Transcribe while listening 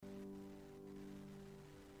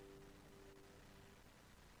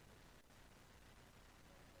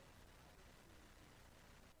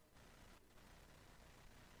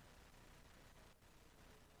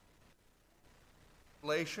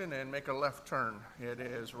And make a left turn. It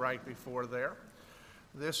is right before there.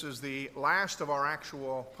 This is the last of our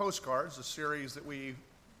actual postcards. The series that we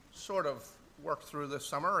sort of worked through this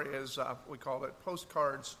summer is, we call it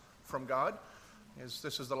Postcards from God.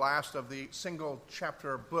 This is the last of the single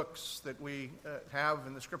chapter books that we have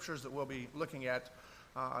in the scriptures that we'll be looking at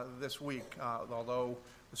this week, although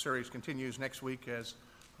the series continues next week as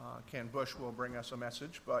Ken Bush will bring us a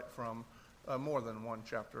message, but from more than one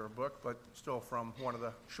chapter or book, but still from one of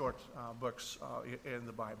the short books in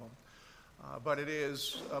the Bible. But it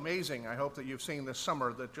is amazing, I hope that you've seen this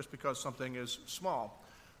summer, that just because something is small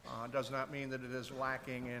does not mean that it is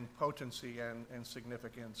lacking in potency and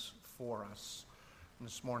significance for us. And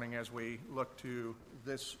this morning, as we look to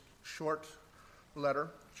this short letter,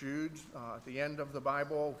 Jude, at the end of the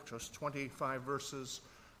Bible, just 25 verses,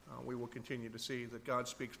 we will continue to see that God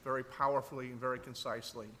speaks very powerfully and very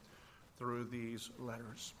concisely through these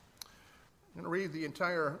letters. I'm going to read the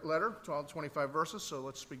entire letter, all 25 verses, so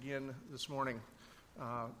let's begin this morning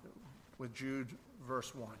with Jude,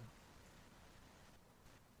 verse 1.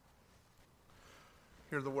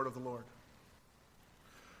 Hear the word of the Lord.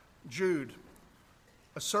 Jude,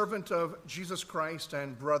 a servant of Jesus Christ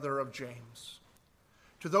and brother of James,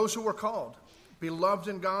 to those who were called, beloved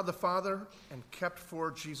in God the Father, and kept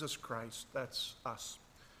for Jesus Christ, that's us.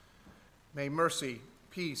 May mercy,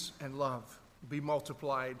 peace, and love be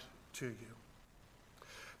multiplied to you.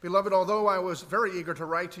 Beloved, although I was very eager to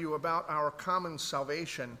write to you about our common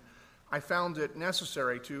salvation, I found it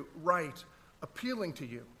necessary to write appealing to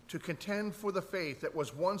you to contend for the faith that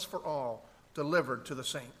was once for all delivered to the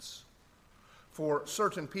saints. For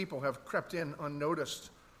certain people have crept in unnoticed,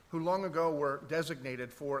 who long ago were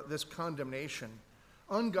designated for this condemnation,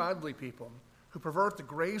 ungodly people who pervert the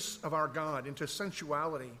grace of our God into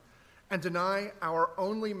sensuality and deny our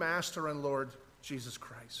only Master and Lord, Jesus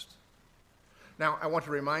Christ. Now, I want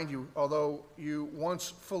to remind you, although you once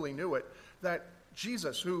fully knew it, that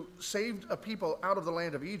Jesus, who saved a people out of the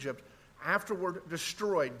land of Egypt, afterward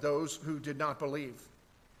destroyed those who did not believe.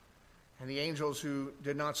 And the angels who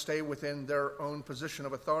did not stay within their own position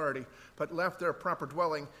of authority, but left their proper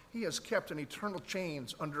dwelling, he has kept in eternal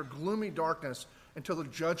chains under gloomy darkness until the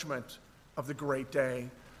judgment of the great day.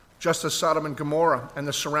 Just as Sodom and Gomorrah and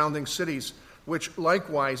the surrounding cities, which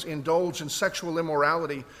likewise indulged in sexual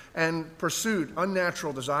immorality and pursued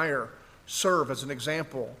unnatural desire, serve as an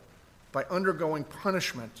example by undergoing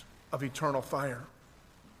punishment of eternal fire.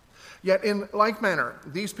 Yet in like manner,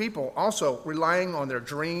 these people also, relying on their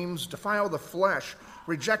dreams, defile the flesh,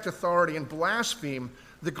 reject authority, and blaspheme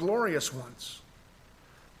the glorious ones.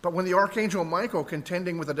 But when the archangel Michael,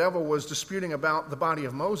 contending with the devil, was disputing about the body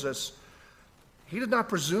of Moses, he did not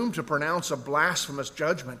presume to pronounce a blasphemous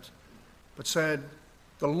judgment, but said,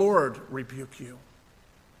 "The Lord rebuke you."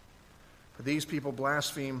 For these people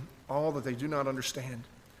blaspheme all that they do not understand,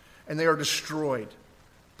 and they are destroyed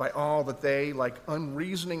by all that they, like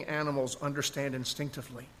unreasoning animals, understand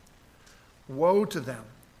instinctively. Woe to them,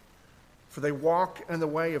 for they walk in the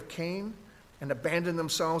way of Cain and abandon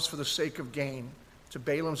themselves for the sake of gain to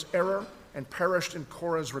Balaam's error and perished in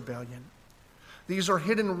Korah's rebellion. These are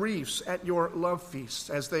hidden reefs at your love feasts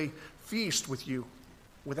as they feast with you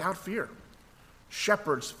without fear.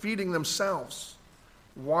 Shepherds feeding themselves,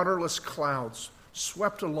 waterless clouds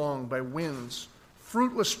swept along by winds,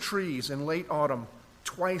 fruitless trees in late autumn,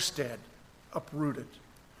 twice dead, uprooted,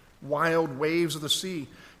 wild waves of the sea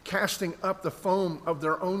casting up the foam of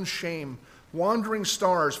their own shame, wandering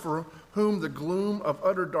stars for whom the gloom of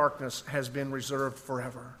utter darkness has been reserved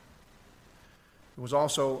forever. It was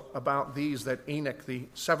also about these that Enoch, the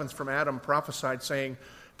seventh from Adam, prophesied, saying,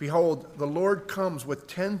 "Behold, the Lord comes with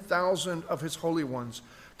 10,000 of his holy ones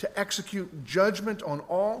to execute judgment on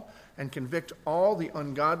all and convict all the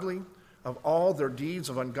ungodly of all their deeds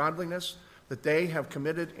of ungodliness that they have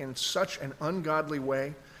committed in such an ungodly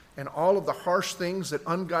way, and all of the harsh things that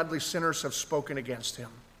ungodly sinners have spoken against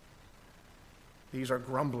him." These are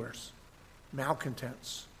grumblers,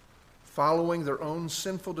 malcontents, following their own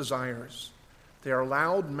sinful desires. They are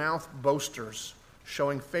loud-mouthed boasters,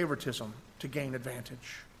 showing favoritism to gain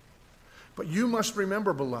advantage. But you must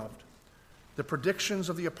remember, beloved, the predictions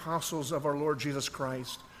of the apostles of our Lord Jesus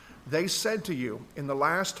Christ. They said to you, in the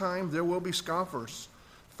last time there will be scoffers,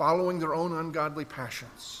 following their own ungodly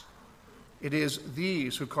passions. It is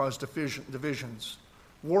these who cause divisions,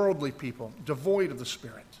 worldly people, devoid of the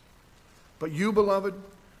Spirit. But you, beloved,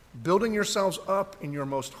 building yourselves up in your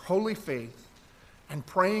most holy faith and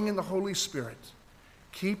praying in the Holy Spirit,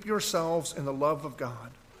 keep yourselves in the love of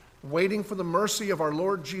God, waiting for the mercy of our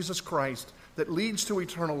Lord Jesus Christ that leads to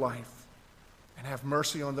eternal life, and have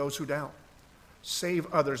mercy on those who doubt.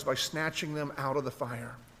 Save others by snatching them out of the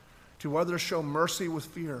fire. To others show mercy with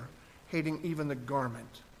fear, hating even the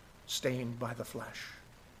garment stained by the flesh.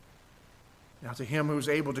 Now to him who is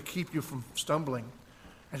able to keep you from stumbling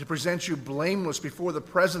and to present you blameless before the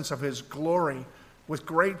presence of his glory with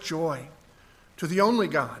great joy, to the only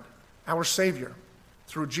God, our Savior,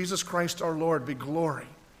 through Jesus Christ our Lord, be glory,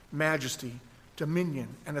 majesty, dominion,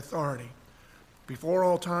 and authority, before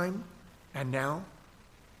all time, and now,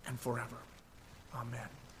 and forever. Amen.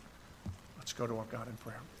 Let's go to our God in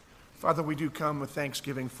prayer. Father, we do come with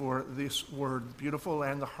thanksgiving for this word, beautiful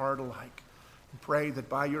and the heart alike, and pray that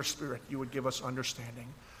by your Spirit you would give us understanding,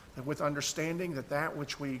 that with understanding that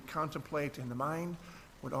which we contemplate in the mind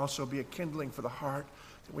would also be a kindling for the heart,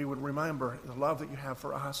 that we would remember the love that you have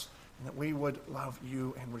for us, and that we would love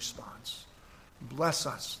you in response. Bless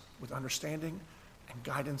us with understanding and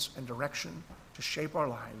guidance and direction to shape our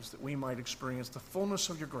lives, that we might experience the fullness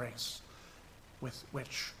of your grace, with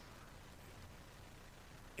which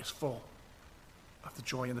is full of the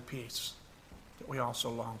joy and the peace that we also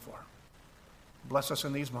long for. Bless us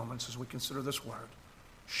in these moments as we consider this word.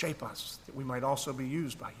 Shape us that we might also be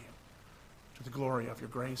used by you to the glory of your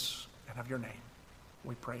grace and of your name.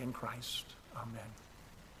 We pray in Christ. Amen.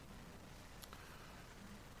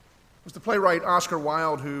 It was the playwright Oscar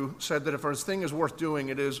Wilde who said that if a thing is worth doing,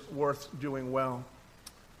 it is worth doing well.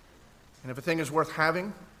 And if a thing is worth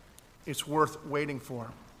having, it's worth waiting for.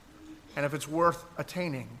 And if it's worth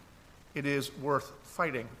attaining, it is worth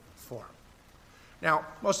fighting for. Now,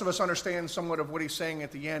 most of us understand somewhat of what he's saying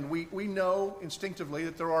at the end. We know instinctively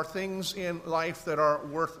that there are things in life that are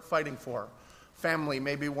worth fighting for. Family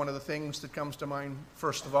may be one of the things that comes to mind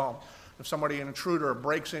first of all. If somebody, an intruder,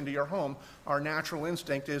 breaks into your home, our natural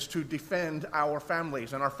instinct is to defend our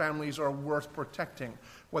families, and our families are worth protecting.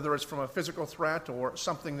 Whether it's from a physical threat or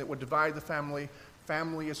something that would divide the family,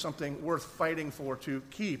 family is something worth fighting for, to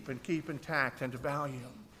keep intact and to value.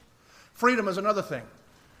 Freedom is another thing.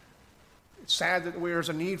 It's sad that there's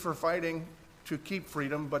a need for fighting to keep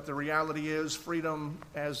freedom, but the reality is freedom,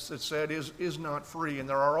 as it said, is not free, and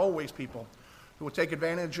there are always people who will take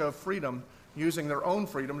advantage of freedom, using their own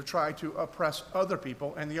freedom to try to oppress other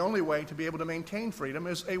people, and the only way to be able to maintain freedom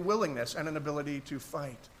is a willingness and an ability to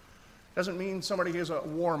fight. Doesn't mean somebody is a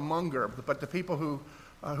warmonger, but the people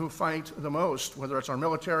who fight the most, whether it's our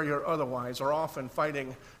military or otherwise, are often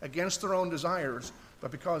fighting against their own desires,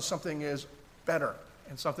 but because something is better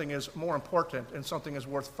and something is more important and something is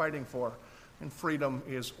worth fighting for, and freedom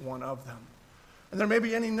is one of them. And there may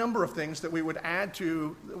be any number of things that we would add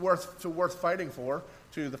to worth fighting for,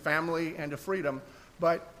 to the family and to freedom,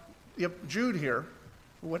 but Jude here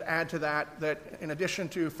would add to that in addition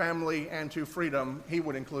to family and to freedom, he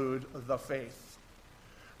would include the faith.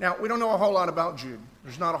 Now, we don't know a whole lot about Jude.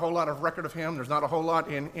 There's not a whole lot of record of him. There's not a whole lot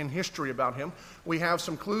in history about him. We have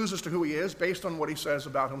some clues as to who he is based on what he says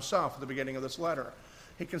about himself at the beginning of this letter.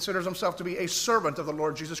 He considers himself to be a servant of the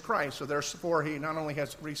Lord Jesus Christ, so therefore he not only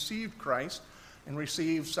has received Christ and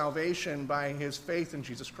received salvation by his faith in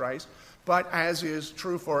Jesus Christ, but as is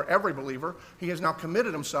true for every believer, he has now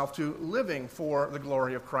committed himself to living for the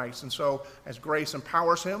glory of Christ. And so as grace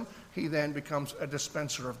empowers him, he then becomes a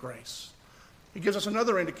dispenser of grace. He gives us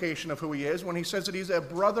another indication of who he is when he says that he's a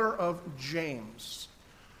brother of James.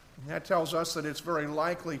 And that tells us that it's very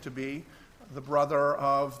likely to be the brother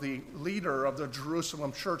of the leader of the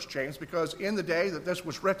Jerusalem church, James, because in the day that this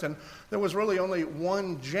was written, there was really only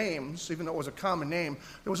one James, even though it was a common name,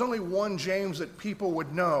 there was only one James that people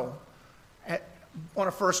would know on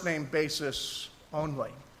a first-name basis only.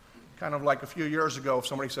 Kind of like a few years ago, if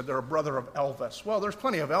somebody said they're a brother of Elvis. Well, there's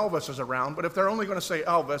plenty of Elvises around, but if they're only going to say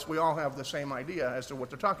Elvis, we all have the same idea as to what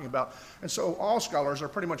they're talking about. And so all scholars are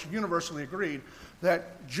pretty much universally agreed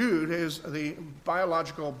that Jude is the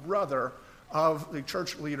biological brother of the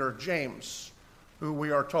church leader James, who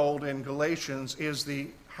we are told in Galatians is the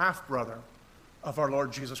half-brother of our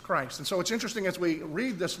Lord Jesus Christ. And so it's interesting as we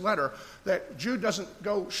read this letter that Jude doesn't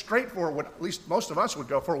go straight for what at least most of us would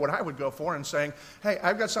go for, what I would go for, and saying, hey,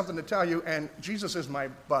 I've got something to tell you, and Jesus is my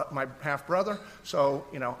half-brother, so,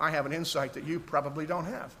 I have an insight that you probably don't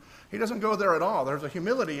have. He doesn't go there at all. There's a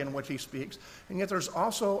humility in which he speaks, and yet there's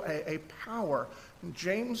also a power.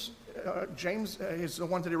 James is the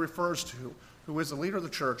one that he refers to, who is the leader of the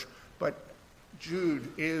church, but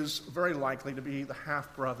Jude is very likely to be the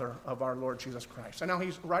half-brother of our Lord Jesus Christ. And now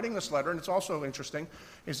he's writing this letter, and it's also interesting,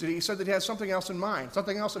 is that he said that he has something else in mind,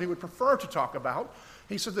 something else that he would prefer to talk about.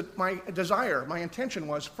 He said that my intention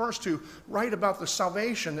was first to write about the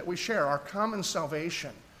salvation that we share, our common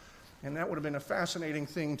salvation. And that would have been a fascinating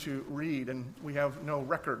thing to read, and we have no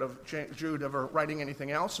record of Jude ever writing anything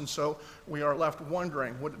else, and so we are left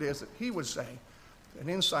wondering what it is that he would say an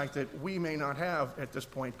insight that we may not have at this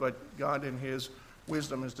point, but God in his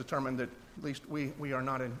wisdom has determined that at least we are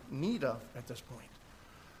not in need of at this point.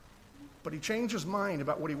 But he changed his mind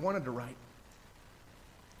about what he wanted to write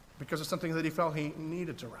because it's something that he felt he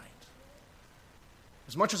needed to write.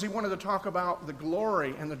 As much as he wanted to talk about the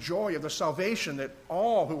glory and the joy of the salvation that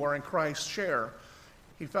all who are in Christ share,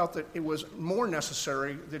 he felt that it was more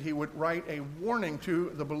necessary that he would write a warning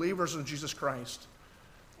to the believers in Jesus Christ.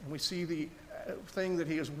 And we see the thing that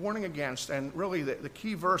he is warning against, and really the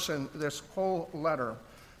key verse in this whole letter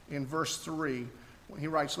in verse 3, when he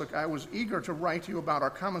writes, "Look, I was eager to write to you about our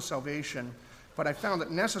common salvation, but I found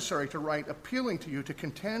it necessary to write appealing to you to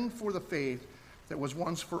contend for the faith that was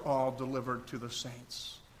once for all delivered to the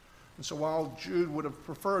saints." And so while Jude would have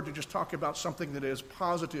preferred to just talk about something that is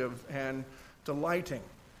positive and delighting,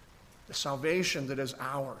 the salvation that is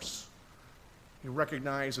ours, he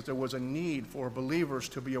recognized that there was a need for believers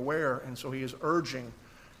to be aware, and so he is urging.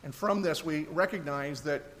 And from this, we recognize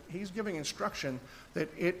that he's giving instruction that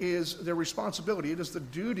it is their responsibility, it is the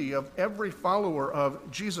duty of every follower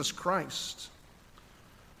of Jesus Christ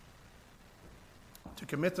to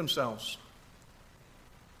commit themselves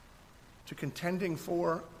to contending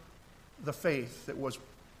for the faith that was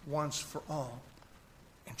once for all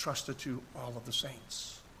entrusted to all of the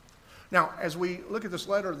saints. Now, as we look at this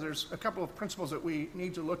letter, there's a couple of principles that we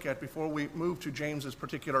need to look at before we move to James's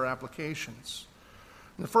particular applications.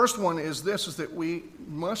 And the first one is this, is that we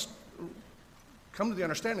must come to the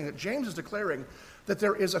understanding that James is declaring that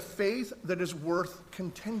there is a faith that is worth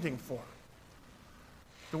contending for.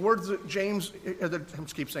 The words that James, I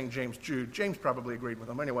keep saying James, Jude. James probably agreed with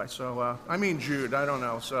him anyway, so I mean Jude, I don't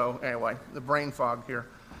know. So anyway, the brain fog here.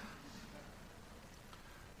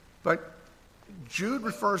 But Jude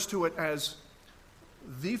refers to it as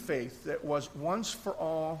the faith that was once for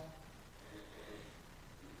all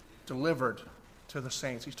delivered to the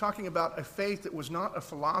saints. He's talking about a faith that was not a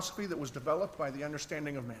philosophy that was developed by the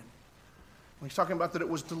understanding of men. When he's talking about that it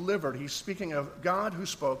was delivered, he's speaking of God who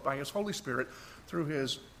spoke by his Holy Spirit through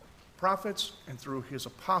his prophets and through his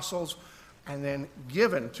apostles, and then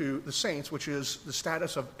given to the saints, which is the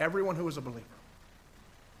status of everyone who is a believer.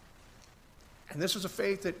 And this is a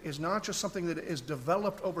faith that is not just something that is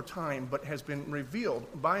developed over time, but has been revealed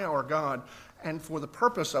by our God, and for the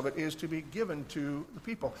purpose of it is to be given to the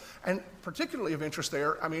people. And particularly of interest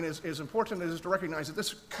there, I mean, as important as it is to recognize that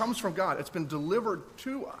this comes from God, it's been delivered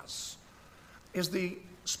to us, is the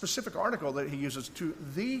specific article that he uses, to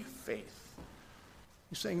the faith.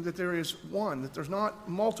 He's saying that there is one, that there's not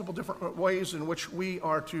multiple different ways in which we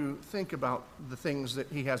are to think about the things that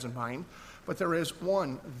he has in mind, but there is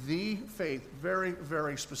one, the faith, very,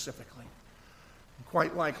 very specifically.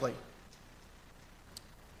 Quite likely,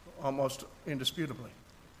 almost indisputably.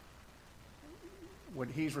 What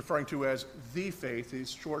he's referring to as the faith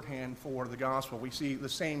is shorthand for the gospel. We see the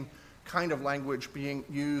same kind of language being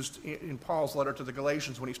used in Paul's letter to the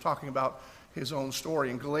Galatians when he's talking about his own story.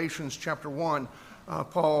 In Galatians chapter 1,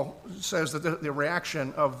 Paul says that the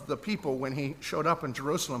reaction of the people when he showed up in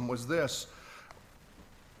Jerusalem was this: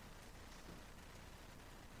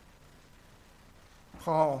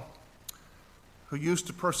 Paul, who used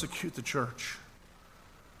to persecute the church,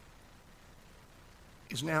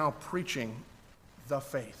 is now preaching the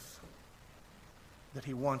faith that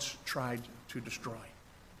he once tried to destroy.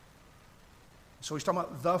 So he's talking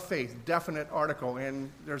about the faith, definite article,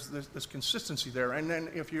 and there's this consistency there. And then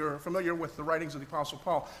if you're familiar with the writings of the Apostle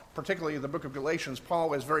Paul, particularly the book of Galatians,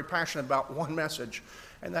 Paul is very passionate about one message,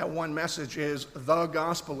 and that one message is the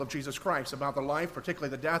gospel of Jesus Christ, about the life, particularly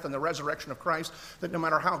the death and the resurrection of Christ, that no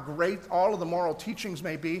matter how great all of the moral teachings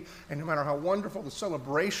may be, and no matter how wonderful the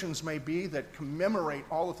celebrations may be that commemorate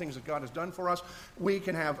all the things that God has done for us, we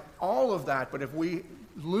can have all of that, but if we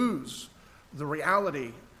lose the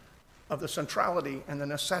reality of the centrality and the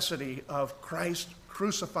necessity of Christ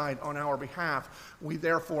crucified on our behalf, we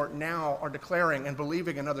therefore now are declaring and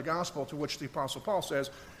believing another gospel, to which the Apostle Paul says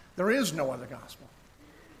there is no other gospel.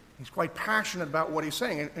 He's quite passionate about what he's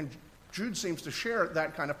saying, and Jude seems to share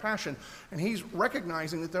that kind of passion, and he's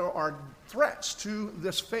recognizing that there are threats to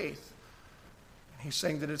this faith. He's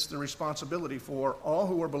saying that it's the responsibility for all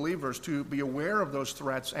who are believers to be aware of those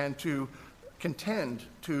threats and to contend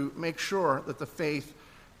to make sure that the faith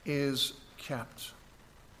is kept.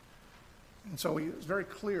 And so it's very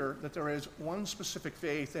clear that there is one specific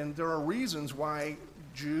faith, and there are reasons why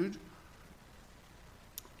Jude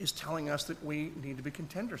is telling us that we need to be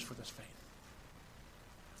contenders for this faith.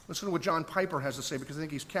 Listen to what John Piper has to say, because I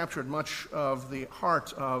think he's captured much of the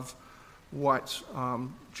heart of what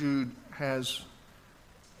Jude has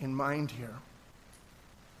in mind here.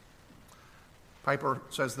 Piper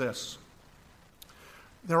says this: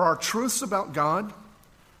 There are truths about God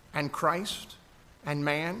and Christ and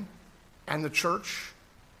man and the church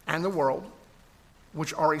and the world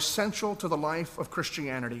which are essential to the life of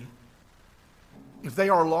Christianity. If they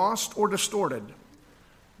are lost or distorted,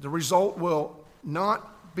 the result will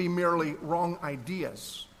not be merely wrong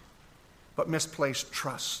ideas, but misplaced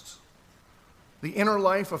trust. The inner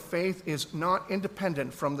life of faith is not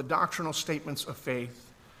independent from the doctrinal statements of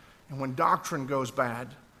faith, and when doctrine goes bad,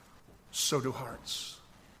 so do hearts.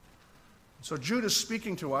 So Jude is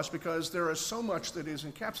speaking to us because there is so much that is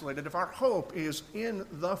encapsulated. If our hope is in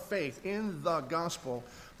the faith, in the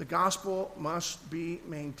gospel must be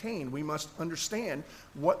maintained. We must understand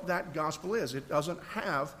what that gospel is. It doesn't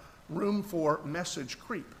have room for message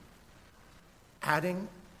creep, adding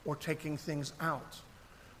or taking things out.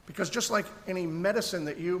 Because just like any medicine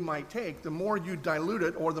that you might take, the more you dilute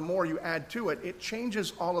it or the more you add to it, it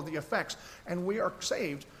changes all of the effects. And we are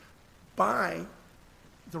saved by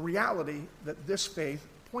the reality that this faith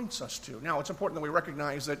points us to. Now, it's important that we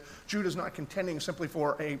recognize that Jude is not contending simply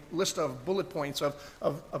for a list of bullet points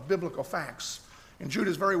of biblical facts. And Jude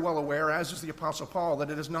is very well aware, as is the Apostle Paul, that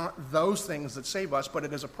it is not those things that save us, but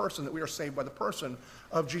it is a person, that we are saved by the person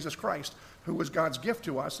of Jesus Christ, who was God's gift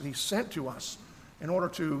to us, and he sent to us in order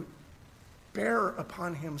to bear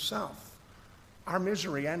upon himself our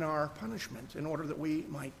misery and our punishment in order that we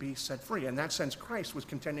might be set free. In that sense, Christ was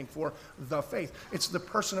contending for the faith. It's the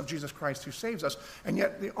person of Jesus Christ who saves us. And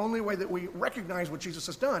yet the only way that we recognize what Jesus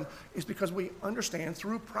has done is because we understand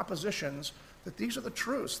through propositions that these are the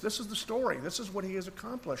truths. This is the story. This is what he has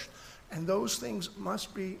accomplished. And those things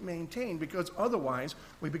must be maintained, because otherwise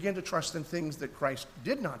we begin to trust in things that Christ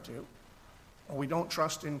did not do, or we don't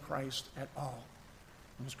trust in Christ at all.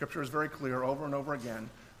 And the scripture is very clear over and over again.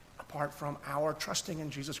 Apart from our trusting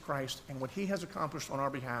in Jesus Christ and what he has accomplished on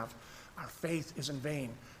our behalf, our faith is in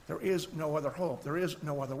vain. There is no other hope. There is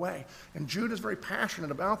no other way. And Jude is very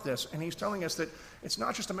passionate about this, and he's telling us that it's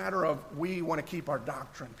not just a matter of we want to keep our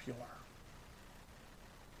doctrine pure.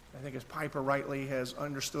 I think, as Piper rightly has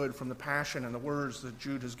understood from the passion and the words that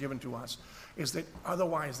Jude has given to us, is that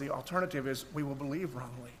otherwise the alternative is we will believe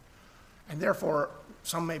wrongly. And therefore,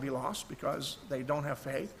 some may be lost because they don't have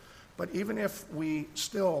faith. But even if we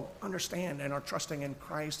still understand and are trusting in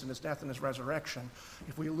Christ and his death and his resurrection,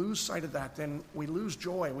 if we lose sight of that, then we lose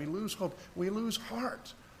joy, we lose hope, we lose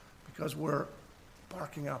heart, because we're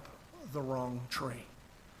barking up the wrong tree.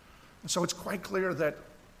 And so it's quite clear that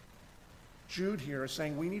Jude here is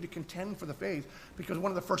saying we need to contend for the faith, because one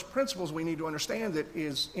of the first principles we need to understand that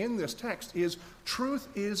is in this text is truth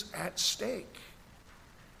is at stake.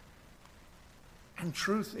 And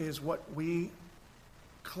truth is what we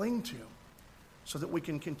cling to so that we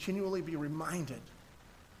can continually be reminded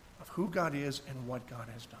of who God is and what God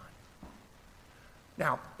has done.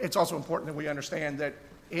 Now, it's also important that we understand that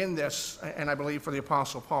in this, and I believe for the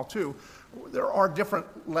Apostle Paul too, there are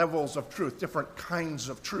different levels of truth, different kinds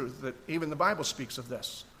of truth, that even the Bible speaks of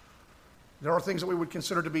this. There are things that we would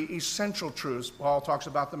consider to be essential truths. Paul talks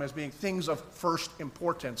about them as being things of first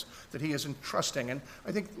importance that he is entrusting. And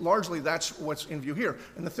I think largely that's what's in view here.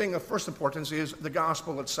 And the thing of first importance is the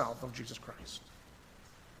gospel itself of Jesus Christ.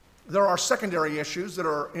 There are secondary issues that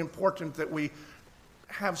are important that we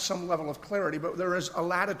have some level of clarity, but there is a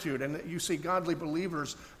latitude, and you see godly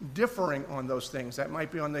believers differing on those things. That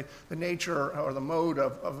might be on the nature or the mode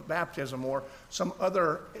of baptism, or some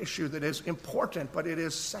other issue that is important, but it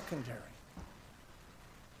is secondary.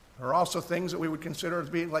 There are also things that we would consider as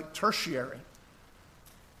being like tertiary.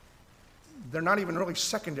 They're not even really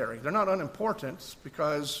secondary. They're not unimportant,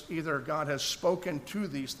 because either God has spoken to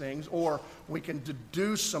these things or we can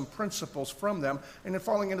deduce some principles from them. And then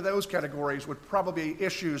falling into those categories would probably be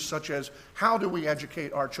issues such as how do we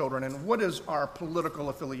educate our children and what is our political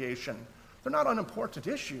affiliation. They're not unimportant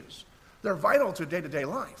issues. They're vital to day-to-day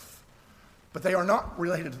life, but they are not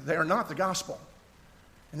related. They are not the gospel.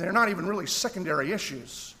 And they're not even really secondary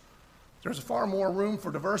issues. There's far more room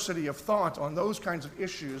for diversity of thought on those kinds of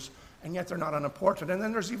issues, and yet they're not unimportant. And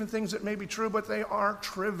then there's even things that may be true, but they are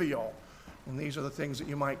trivial. And these are the things that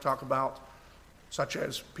you might talk about, such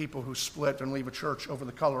as people who split and leave a church over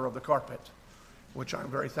the color of the carpet, which I'm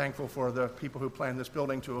very thankful for the people who planned this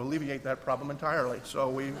building to alleviate that problem entirely. So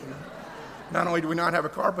we, not only do we not have a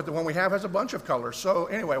carpet, the one we have has a bunch of colors. So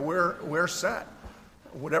anyway, we're set.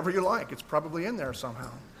 Whatever you like, it's probably in there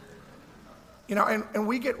somehow. You know, and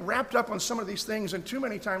we get wrapped up on some of these things, and too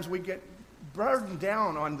many times we get burdened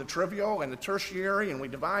down on the trivial and the tertiary, and we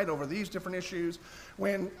divide over these different issues.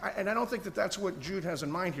 And I don't think that that's what Jude has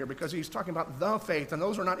in mind here, because he's talking about the faith, and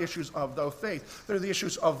those are not issues of the faith. They're the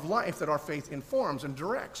issues of life that our faith informs and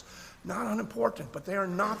directs. Not unimportant, but they are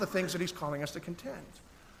not the things that he's calling us to contend.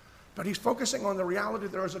 But he's focusing on the reality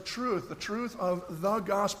there is a truth, the truth of the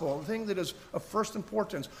gospel, the thing that is of first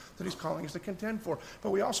importance that he's calling us to contend for.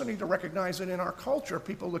 But we also need to recognize that in our culture,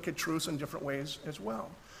 people look at truths in different ways as well.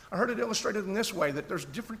 I heard it illustrated in this way, that there's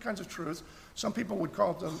different kinds of truths. Some people would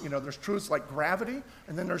call them, there's truths like gravity,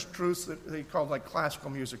 and then there's truths that they call like classical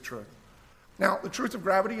music truth. Now, the truth of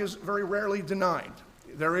gravity is very rarely denied.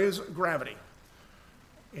 There is gravity.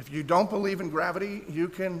 If you don't believe in gravity, you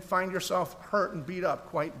can find yourself hurt and beat up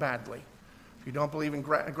quite badly. If you don't believe in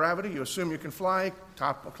gravity, you assume you can fly,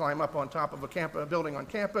 climb up on top of a building on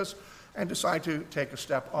campus, and decide to take a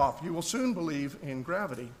step off. You will soon believe in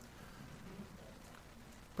gravity.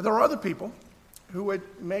 But there are other people who would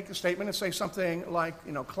make a statement and say something like,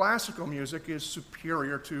 classical music is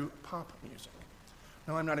superior to pop music.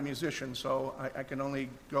 Now, I'm not a musician, so I can only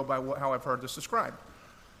go by how I've heard this described.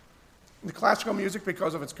 The classical music,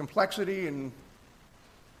 because of its complexity and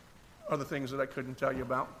other things that I couldn't tell you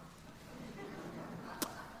about.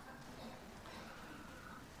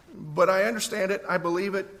 But I understand it, I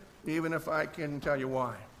believe it, even if I can tell you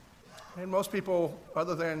why. And most people,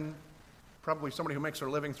 other than probably somebody who makes their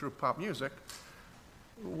living through pop music,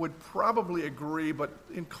 would probably agree, but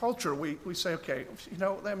in culture we say, okay,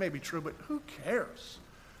 that may be true, but who cares?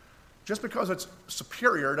 Just because it's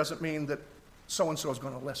superior doesn't mean that so-and-so is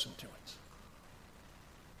going to listen to it.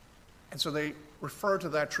 And so they refer to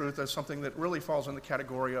that truth as something that really falls in the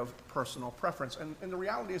category of personal preference. And the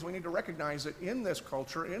reality is we need to recognize that in this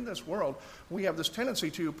culture, in this world, we have this tendency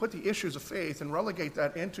to put the issues of faith and relegate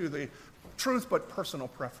that into the truth but personal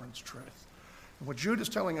preference truth. And what Jude is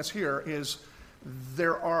telling us here is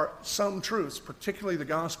there are some truths, particularly the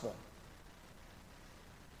gospel,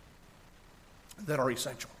 that are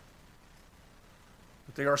essential.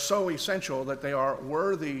 But they are so essential that they are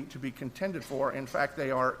worthy to be contended for. In fact, they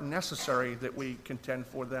are necessary that we contend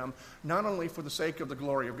for them, not only for the sake of the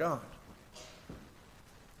glory of God,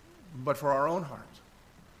 but for our own heart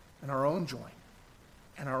and our own joy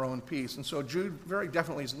and our own peace. And so Jude very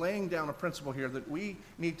definitely is laying down a principle here that we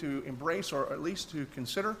need to embrace, or at least to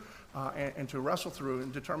consider and to wrestle through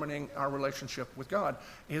in determining our relationship with God.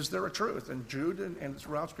 Is there a truth? And Jude and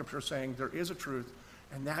throughout Scripture are saying there is a truth,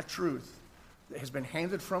 and that truth has been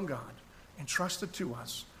handed from God, entrusted to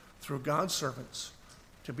us through God's servants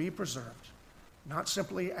to be preserved, not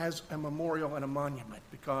simply as a memorial and a monument,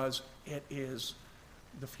 because it is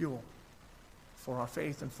the fuel for our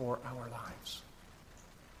faith and for our lives.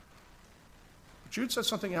 Jude says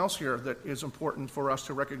something else here that is important for us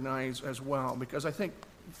to recognize as well, because I think,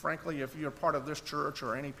 frankly, if you're part of this church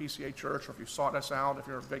or any PCA church, or if you sought us out, if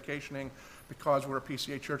you're vacationing because we're a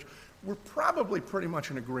PCA church, we're probably pretty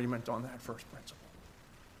much in agreement on that first principle,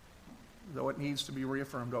 though it needs to be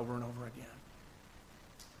reaffirmed over and over again.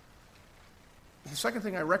 The second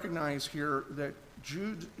thing I recognize here that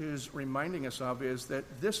Jude is reminding us of is that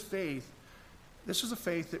this is a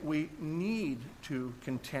faith that we need to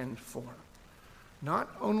contend for. Not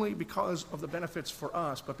only because of the benefits for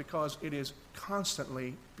us, but because it is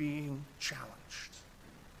constantly being challenged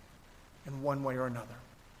in one way or another.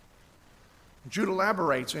 Jude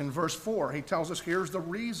elaborates in verse 4. He tells us here's the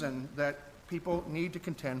reason that people need to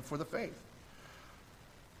contend for the faith.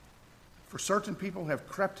 For certain people have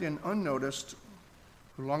crept in unnoticed,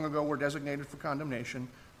 who long ago were designated for condemnation,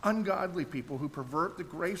 ungodly people who pervert the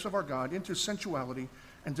grace of our God into sensuality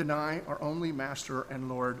and deny our only Master and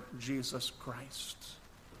Lord Jesus Christ.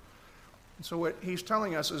 And so what he's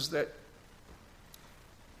telling us is that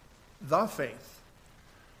the faith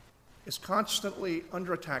is constantly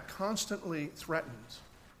under attack, constantly threatened,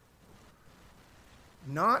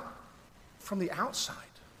 not from the outside,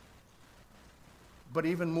 but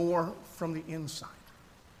even more from the inside.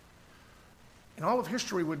 And all of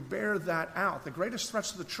history would bear that out. The greatest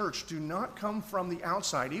threats to the church do not come from the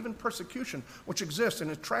outside, even persecution, which exists and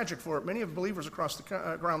is tragic for many of the believers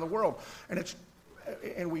around the world.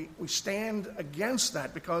 And we stand against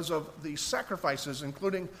that because of the sacrifices,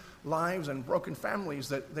 including lives and broken families,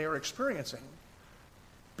 that they are experiencing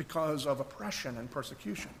because of oppression and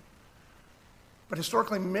persecution. But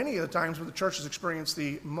historically, many of the times when the church has experienced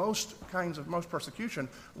the most persecution,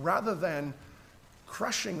 rather than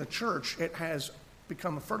crushing the church, it has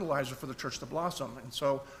become a fertilizer for the church to blossom. And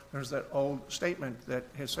so there's that old statement that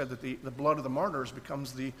has said that the blood of the martyrs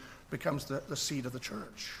becomes the seed of the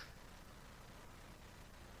church.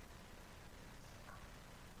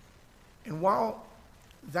 And while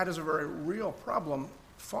that is a very real problem,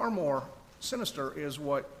 far more sinister is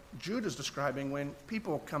what Jude is describing when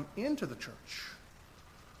people come into the church,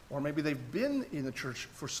 or maybe they've been in the church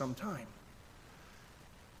for some time.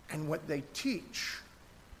 And what they teach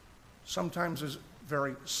sometimes is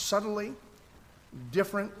very subtly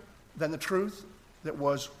different than the truth that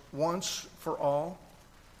was once for all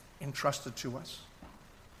entrusted to us.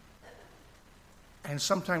 And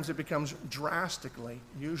sometimes it becomes drastically,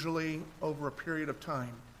 usually over a period of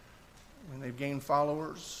time, when they've gained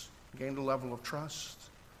followers, gained a level of trust,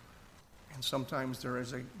 and sometimes there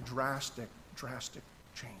is a drastic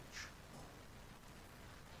change.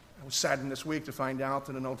 I was saddened this week to find out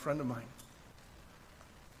that an old friend of mine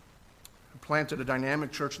who planted a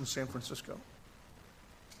dynamic church in San Francisco,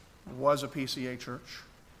 was a PCA church,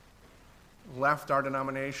 left our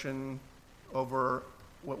denomination over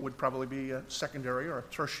what would probably be a secondary or a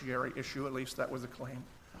tertiary issue, at least that was the claim.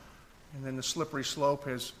 And then the slippery slope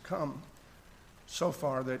has come so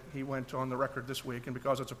far that he went on the record this week, and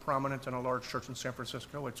because it's a prominent and a large church in San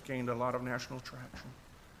Francisco, it's gained a lot of national traction,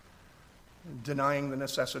 denying the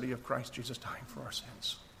necessity of Christ Jesus dying for our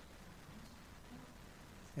sins.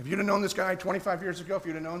 If you'd have known this guy 25 years ago, if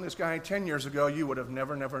you'd have known this guy 10 years ago, you would have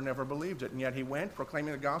never believed it. And yet he went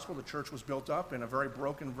proclaiming the gospel. The church was built up in a very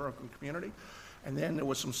broken community. And then there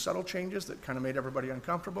was some subtle changes that kind of made everybody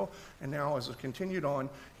uncomfortable. And now as it continued on,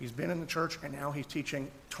 he's been in the church, and now he's teaching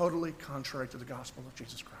totally contrary to the gospel of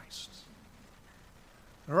Jesus Christ.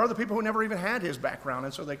 There are other people who never even had his background,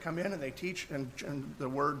 and so they come in and they teach, and the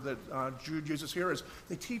word that Jude uses here is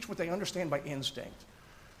they teach what they understand by instinct.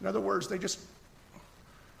 In other words, there's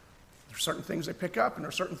certain things they pick up, and there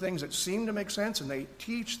are certain things that seem to make sense, and they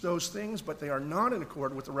teach those things, but they are not in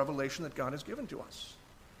accord with the revelation that God has given to us.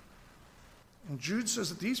 And Jude says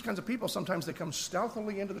that these kinds of people, sometimes they come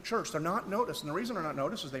stealthily into the church. They're not noticed. And the reason they're not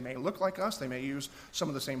noticed is they may look like us. They may use some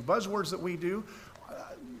of the same buzzwords that we do.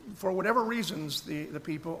 For whatever reasons, the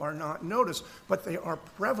people are not noticed. But they are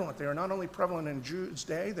prevalent. They are not only prevalent in Jude's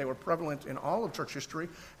day, they were prevalent in all of church history,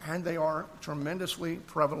 and they are tremendously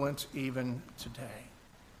prevalent even today.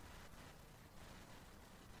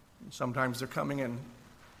 And sometimes they're coming and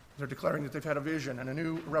they're declaring that they've had a vision and a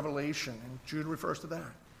new revelation, and Jude refers to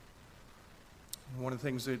that. One of the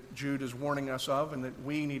things that Jude is warning us of and that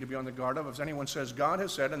we need to be on the guard of, if anyone says God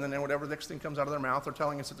has said, and then whatever next thing comes out of their mouth, they're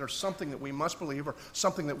telling us that there's something that we must believe or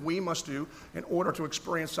something that we must do in order to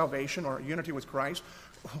experience salvation or unity with Christ.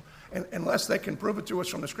 And unless they can prove it to us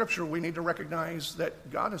from the Scripture, we need to recognize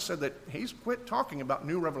that God has said that he's quit talking about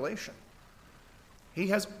new revelation. He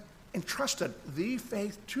has entrusted the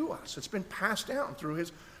faith to us. It's been passed down through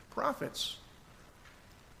his prophets.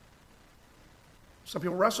 Some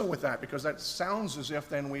people wrestle with that because that sounds as if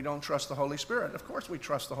then we don't trust the Holy Spirit. Of course we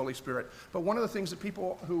trust the Holy Spirit. But one of the things that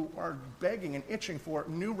people who are begging and itching for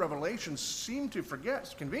new revelations seem to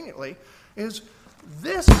forget, conveniently, is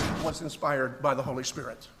this was inspired by the Holy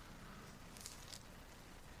Spirit.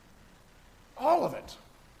 All of it.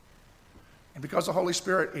 And because the Holy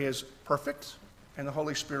Spirit is perfect, and the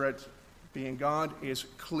Holy Spirit, being God, is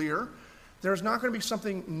clear, there's not going to be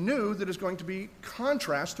something new that is going to be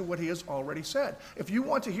contrast to what he has already said. If you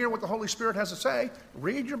want to hear what the Holy Spirit has to say,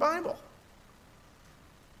 read your Bible.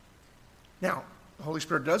 Now, the Holy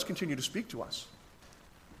Spirit does continue to speak to us.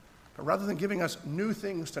 But rather than giving us new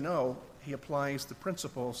things to know, he applies the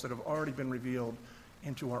principles that have already been revealed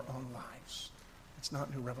into our own lives. It's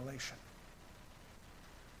not new revelation.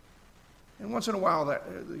 And once in a while that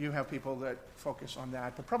you have people that focus on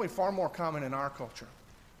that, but probably far more common in our culture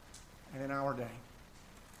and in our day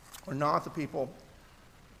are not the people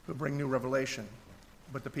who bring new revelation,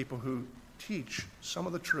 but the people who teach some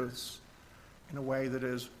of the truths in a way that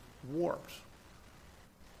is warped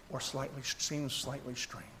or seems slightly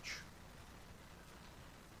strange.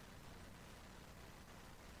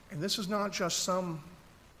 And this is not just some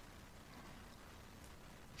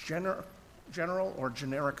general or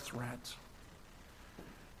generic threat.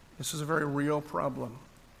 This is a very real problem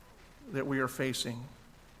that we are facing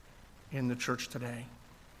in the church today.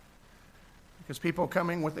 Because people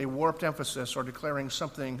coming with a warped emphasis are declaring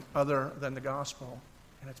something other than the gospel,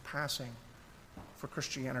 and it's passing for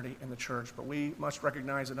Christianity in the church. But we must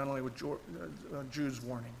recognize it not only with Jude's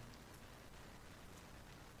warning.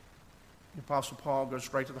 The Apostle Paul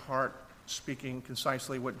goes right to the heart, speaking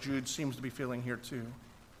concisely what Jude seems to be feeling here too.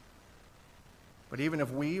 But even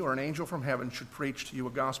if we or an angel from heaven should preach to you a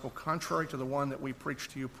gospel contrary to the one that we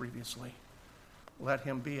preached to you previously, let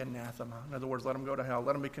him be anathema. In other words, let him go to hell.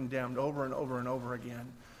 Let him be condemned over and over and over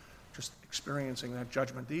again, just experiencing that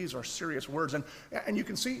judgment. These are serious words. And you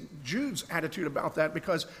can see Jude's attitude about that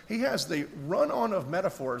because he has the run-on of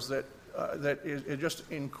metaphors that is just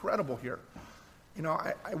incredible here. You know,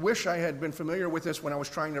 I wish I had been familiar with this when I was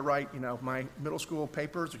trying to write, my middle school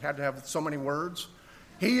papers. You had to have so many words.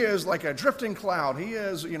 He is like a drifting cloud. He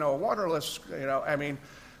is, waterless,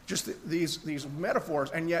 just these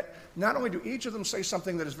metaphors. And yet, not only do each of them say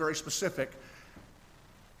something that is very specific,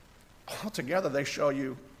 altogether they show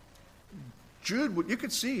you Jude, you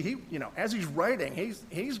could see as he's writing,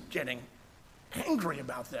 he's getting angry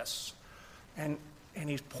about this. And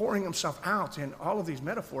he's pouring himself out in all of these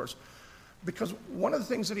metaphors. Because one of the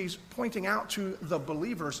things that he's pointing out to the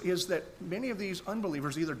believers is that many of these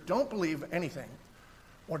unbelievers either don't believe anything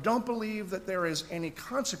or don't believe that there is any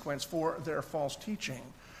consequence for their false teaching.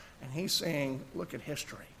 And he's saying, look at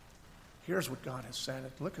history. Here's what God has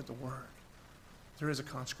said. Look at the Word. There is a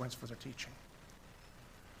consequence for their teaching.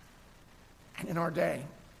 And in our day,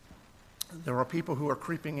 there are people who are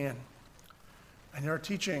creeping in, and they're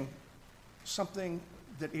teaching something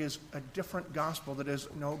that is a different gospel, that is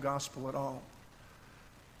no gospel at all.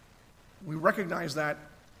 We recognize that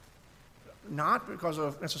not because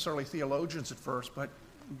of necessarily theologians at first, but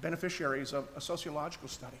beneficiaries of a sociological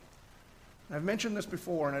study. And I've mentioned this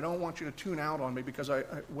before, and I don't want you to tune out on me, because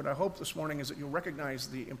what I hope this morning is that you'll recognize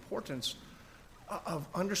the importance of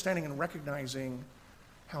understanding and recognizing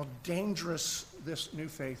how dangerous this new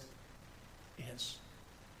faith is.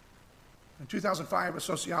 In 2005, a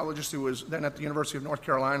sociologist who was then at the University of North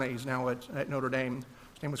Carolina, he's now at Notre Dame,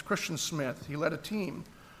 his name was Christian Smith. He led a team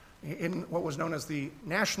in what was known as the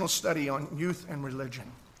National Study on Youth and Religion.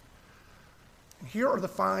 And here are the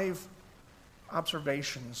 5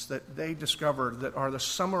 observations that they discovered that are the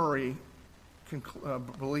summary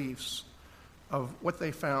beliefs of what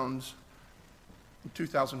they found in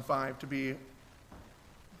 2005 to be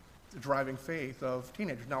the driving faith of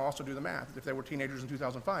teenagers. Now also do the math. If they were teenagers in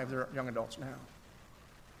 2005, they're young adults now.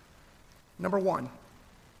 Number 1,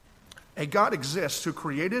 a God exists who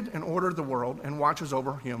created and ordered the world and watches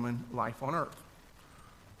over human life on earth.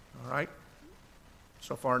 All right?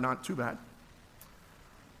 So far, not too bad.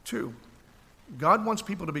 2, God wants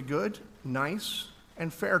people to be good, nice,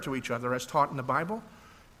 and fair to each other as taught in the Bible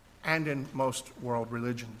and in most world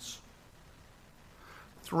religions.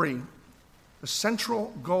 3, the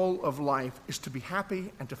central goal of life is to be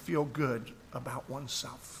happy and to feel good about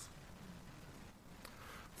oneself.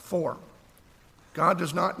 4, God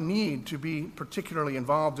does not need to be particularly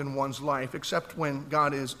involved in one's life except when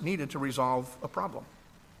God is needed to resolve a problem.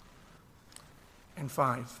 And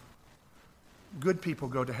 5, good people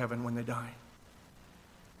go to heaven when they die.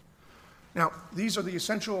 Now, these are the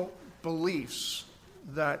essential beliefs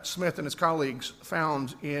that Smith and his colleagues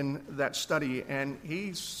found in that study, and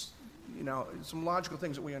he's some logical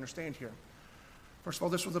things that we understand here. First of all,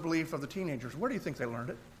 this was the belief of the teenagers. Where do you think they learned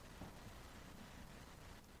it?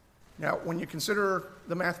 Now, when you consider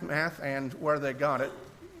the math and where they got it,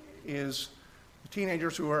 is the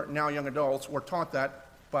teenagers who are now young adults were taught that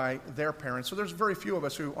by their parents. So there's very few of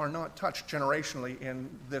us who are not touched generationally in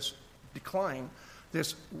this decline,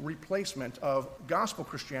 this replacement of gospel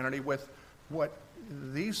Christianity with what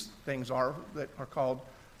these things are that are called,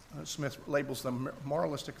 Smith labels them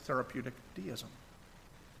moralistic therapeutic deism.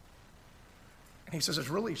 And he says it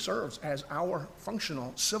really serves as our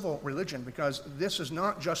functional civil religion, because this is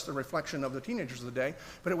not just the reflection of the teenagers of the day,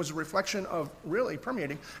 but it was a reflection of really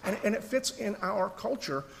permeating, and it fits in our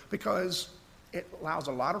culture because it allows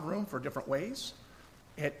a lot of room for different ways.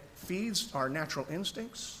 It feeds our natural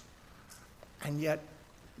instincts, and yet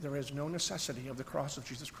there is no necessity of the cross of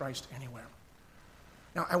Jesus Christ anywhere.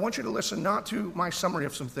 Now, I want you to listen not to my summary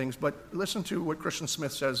of some things, but listen to what Christian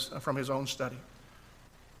Smith says from his own study.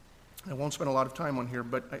 I won't spend a lot of time on here,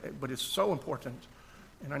 but it's so important.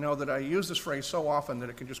 And I know that I use this phrase so often that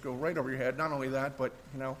it can just go right over your head. Not only that, but,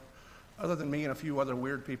 other than me and a few other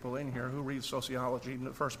weird people in here who read sociology in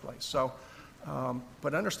the first place. So,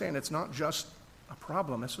 but understand, it's not just a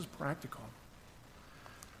problem. This is practical.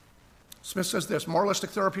 Smith says this: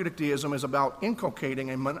 moralistic therapeutic deism is about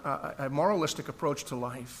inculcating a moralistic approach to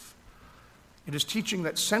life. It is teaching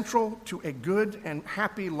that central to a good and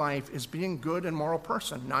happy life is being a good and moral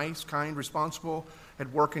person, nice, kind, responsible, at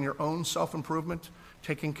work in your own self-improvement,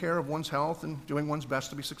 taking care of one's health, and doing one's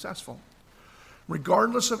best to be successful.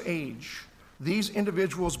 Regardless of age, these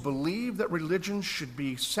individuals believe that religion should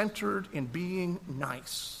be centered in being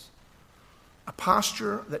nice, a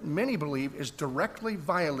posture that many believe is directly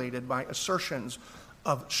violated by assertions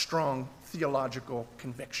of strong theological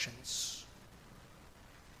convictions.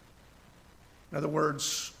 In other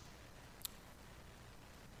words,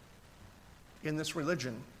 in this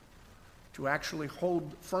religion, to actually hold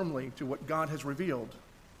firmly to what God has revealed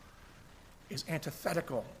is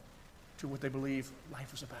antithetical to what they believe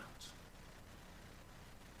life is about.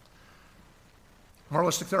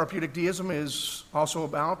 Moralistic therapeutic deism is also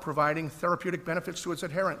about providing therapeutic benefits to its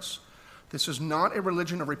adherents. This is not a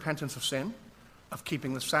religion of repentance of sin, of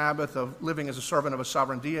keeping the Sabbath, of living as a servant of a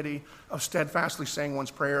sovereign deity, of steadfastly saying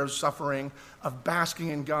one's prayers, suffering, of basking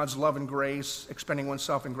in God's love and grace, expending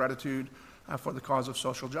oneself in gratitude for the cause of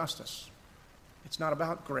social justice. It's not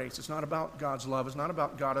about grace. It's not about God's love. It's not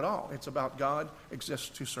about God at all. It's about God exists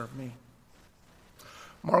to serve me.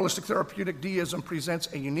 Moralistic therapeutic deism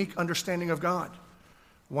presents a unique understanding of God,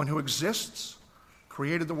 one who exists,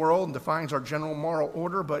 created the world, and defines our general moral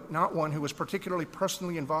order, but not one who is particularly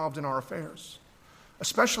personally involved in our affairs,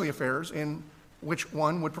 especially affairs in which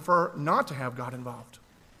one would prefer not to have God involved.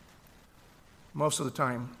 Most of the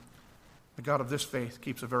time, the God of this faith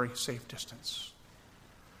keeps a very safe distance.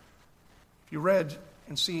 If you read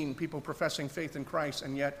and seen people professing faith in Christ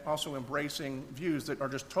and yet also embracing views that are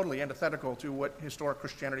just totally antithetical to what historic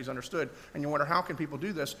Christianity is understood, and you wonder how can people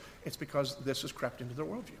do this, it's because this has crept into their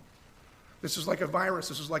worldview. This is like a virus,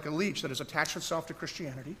 this is like a leech that has attached itself to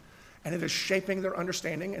Christianity, and it is shaping their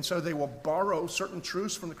understanding, and so they will borrow certain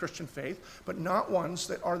truths from the Christian faith, but not ones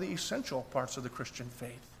that are the essential parts of the Christian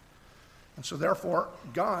faith. And so therefore,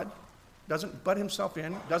 God doesn't butt himself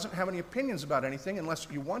in, doesn't have any opinions about anything unless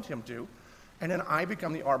you want him to, and then I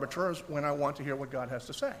become the arbiter when I want to hear what God has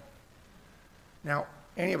to say. Now,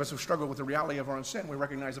 any of us who struggle with the reality of our own sin, we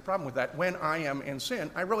recognize the problem with that. When I am in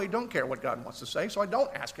sin, I really don't care what God wants to say, so I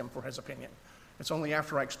don't ask him for his opinion. It's only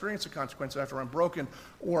after I experience the consequences, after I'm broken,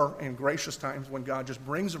 or in gracious times when God just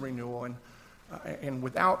brings a renewal and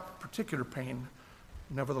without particular pain,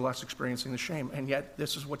 nevertheless experiencing the shame. And yet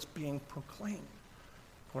this is what's being proclaimed,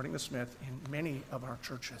 according to Smith, in many of our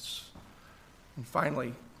churches. And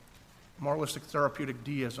finally, moralistic therapeutic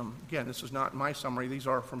deism, again, this is not my summary, these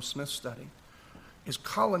are from Smith's study, is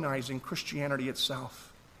colonizing Christianity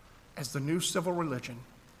itself as the new civil religion.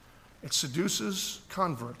 It seduces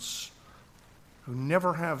converts who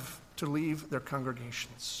never have to leave their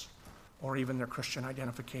congregations or even their Christian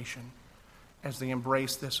identification as they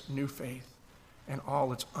embrace this new faith and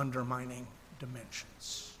all its undermining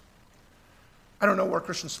dimensions. I don't know where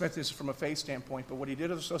Christian Smith is from a faith standpoint, but what he did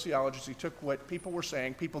as a sociologist, he took what people were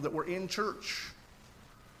saying, people that were in church,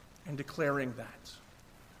 and declaring that.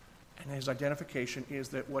 And his identification is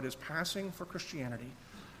that what is passing for Christianity,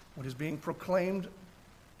 what is being proclaimed,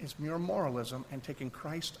 is mere moralism and taking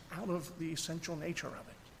Christ out of the essential nature of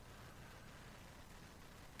it.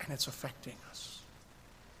 And it's affecting us.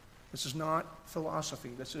 This is not philosophy.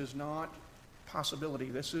 This is not possibility.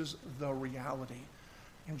 This is the reality.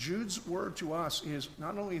 And Jude's word to us is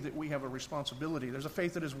not only that we have a responsibility, there's a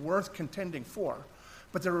faith that is worth contending for,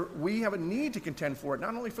 but we have a need to contend for it,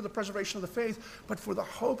 not only for the preservation of the faith, but for the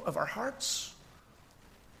hope of our hearts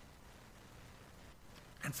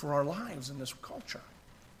and for our lives in this culture.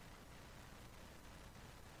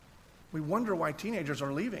 We wonder why teenagers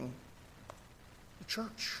are leaving the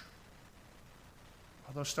church.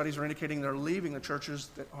 Although studies are indicating they're leaving the churches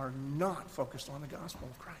that are not focused on the gospel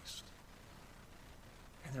of Christ.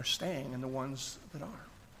 And they're staying in the ones that are.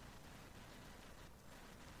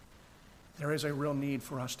 There is a real need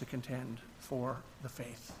for us to contend for the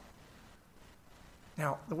faith.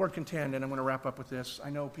 Now, the word contend, and I'm going to wrap up with this. I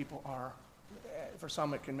know people are, for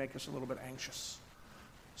some it can make us a little bit anxious.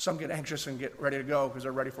 Some get anxious and get ready to go because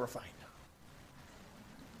they're ready for a fight.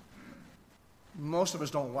 Most of us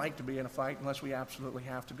don't like to be in a fight unless we absolutely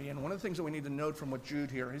have to be. And one of the things that we need to note from what Jude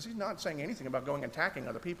here is he's not saying anything about going and attacking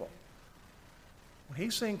other people. When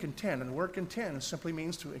he's saying contend, and the word contend simply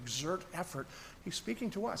means to exert effort, he's speaking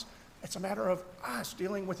to us. It's a matter of us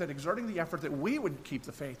dealing with it, exerting the effort that we would keep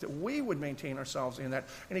the faith, that we would maintain ourselves in that.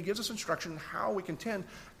 And he gives us instruction on how we contend,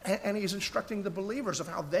 and he's instructing the believers of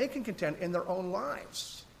how they can contend in their own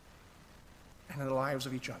lives and in the lives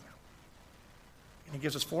of each other. And he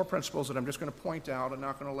gives us 4 principles that I'm just going to point out. I'm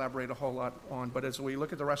not going to elaborate a whole lot on, but as we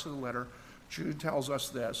look at the rest of the letter, Jude tells us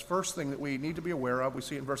this. First thing that we need to be aware of, we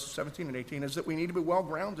see it in verses 17 and 18, is that we need to be well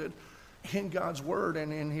grounded in God's word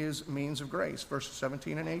and in his means of grace, verses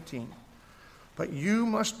 17 and 18. But you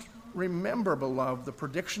must remember, beloved, the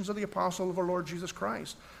predictions of the apostle of our Lord Jesus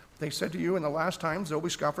Christ. They said to you, in the last times there will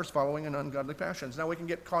be scoffers following in ungodly passions. Now we can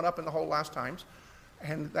get caught up in the whole last times,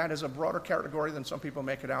 and that is a broader category than some people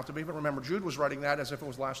make it out to be. But remember, Jude was writing that as if it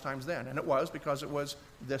was last times then, and it was because it was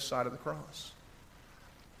this side of the cross.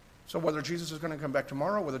 So whether Jesus is going to come back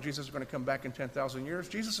tomorrow, whether Jesus is going to come back in 10,000 years,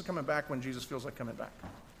 Jesus is coming back when Jesus feels like coming back.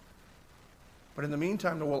 But in the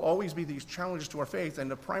meantime, there will always be these challenges to our faith, and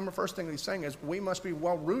the first thing he's saying is we must be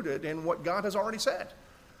well rooted in what God has already said,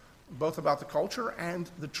 both about the culture and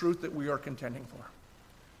the truth that we are contending for.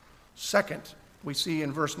 Second, we see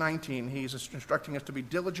in verse 19, he's instructing us to be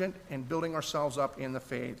diligent in building ourselves up in the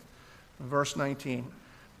faith. In verse 19,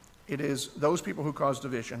 it is those people who cause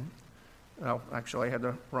division, Well, actually, I had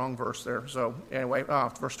the wrong verse there. So anyway,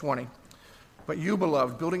 verse 20. But you,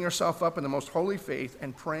 beloved, building yourself up in the most holy faith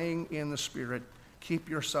and praying in the Spirit, keep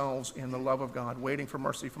yourselves in the love of God, waiting for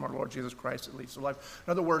mercy from our Lord Jesus Christ that leads to life.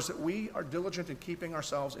 In other words, that we are diligent in keeping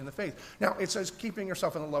ourselves in the faith. Now, it says keeping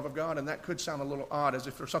yourself in the love of God, and that could sound a little odd, as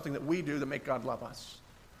if there's something that we do to make God love us.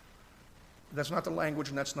 That's not the language,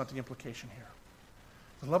 and that's not the implication here.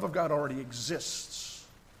 The love of God already exists.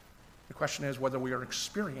 The question is whether we are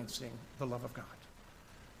experiencing the love of God.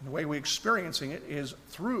 And the way we're experiencing it is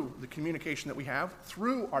through the communication that we have,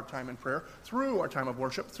 through our time in prayer, through our time of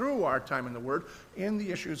worship, through our time in the Word, in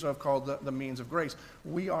the issues called the means of grace.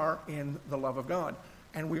 We are in the love of God,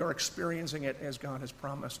 and we are experiencing it as God has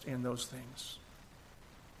promised in those things.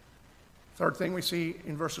 Third thing we see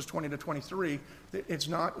in verses 20 to 23,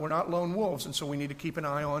 we're not lone wolves, and so we need to keep an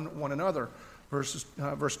eye on one another. Verse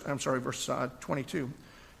 22.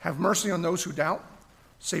 Have mercy on those who doubt.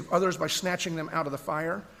 Save others by snatching them out of the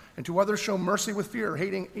fire. And to others show mercy with fear,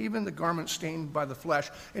 hating even the garment stained by the flesh.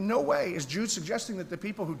 In no way is Jude suggesting that the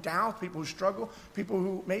people who doubt, people who struggle, people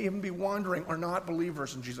who may even be wandering are not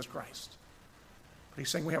believers in Jesus Christ. But he's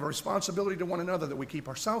saying we have a responsibility to one another, that we keep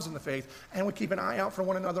ourselves in the faith and we keep an eye out for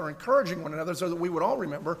one another, encouraging one another so that we would all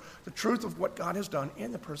remember the truth of what God has done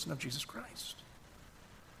in the person of Jesus Christ.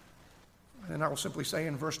 And I will simply say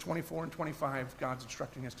in verse 24 and 25, God's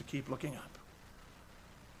instructing us to keep looking up.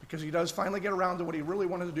 Because he does finally get around to what he really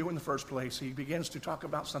wanted to do in the first place. He begins to talk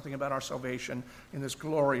about something about our salvation in this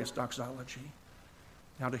glorious doxology.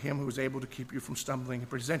 Now to him who is able to keep you from stumbling and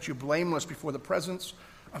present you blameless before the presence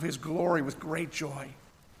of his glory with great joy.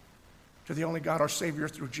 To the only God, our Savior,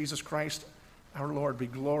 through Jesus Christ, our Lord, be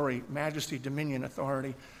glory, majesty, dominion,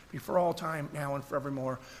 authority, be for all time, now and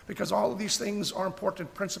forevermore. Because all of these things are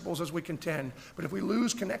important principles as we contend. But if we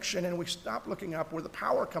lose connection and we stop looking up where the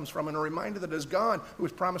power comes from and a reminder that it is God who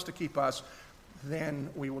has promised to keep us, then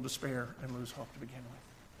we will despair and lose hope to begin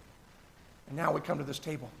with. And now we come to this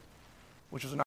table, which is an